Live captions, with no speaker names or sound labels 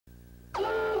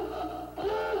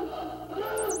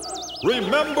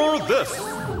Remember this.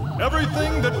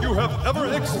 Everything that you have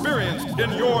ever experienced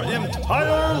in your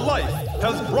entire life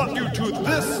has brought you to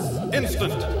this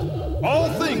instant. All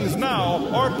things now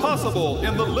are possible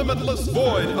in the limitless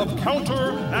void of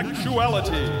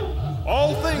counter-actuality.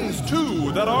 All things,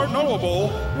 too, that are knowable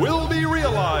will be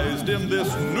realized in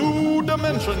this new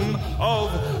dimension of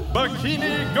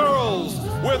Bikini Girls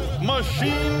with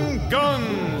Machine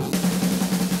Guns.